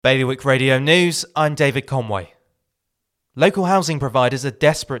Bailiwick Radio News, I'm David Conway. Local housing providers are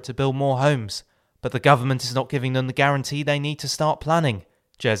desperate to build more homes, but the government is not giving them the guarantee they need to start planning,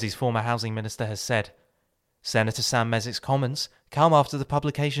 Jersey's former housing minister has said. Senator Sam Mezik's comments come after the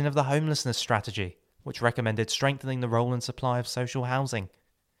publication of the homelessness strategy, which recommended strengthening the role and supply of social housing.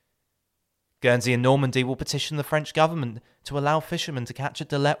 Guernsey and Normandy will petition the French government to allow fishermen to catch at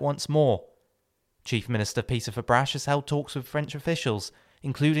Delet once more. Chief Minister Peter Fabrache has held talks with French officials,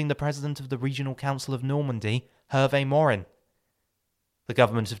 including the President of the Regional Council of Normandy, Hervé Morin. The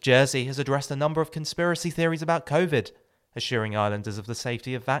government of Jersey has addressed a number of conspiracy theories about COVID, assuring islanders of the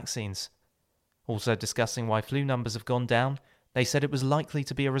safety of vaccines. Also discussing why flu numbers have gone down, they said it was likely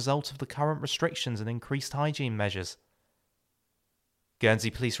to be a result of the current restrictions and increased hygiene measures. Guernsey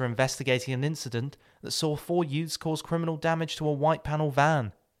police are investigating an incident that saw 4 youths cause criminal damage to a white panel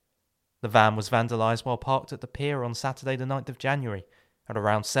van. The van was vandalised while parked at the pier on Saturday the 9th of January at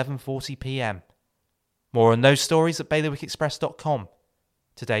around 7:40 p.m. More on those stories at bailiwickexpress.com.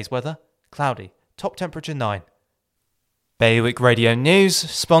 Today's weather, cloudy, top temperature 9. Bailiwick Radio News,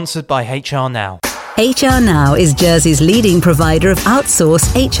 sponsored by HR Now. HR Now is Jersey's leading provider of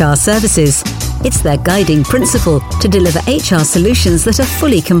outsourced HR services. It's their guiding principle to deliver HR solutions that are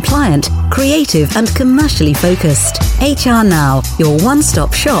fully compliant, creative and commercially focused. HR Now, your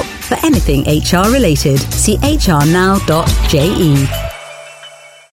one-stop shop for anything HR related. See hrnow.je.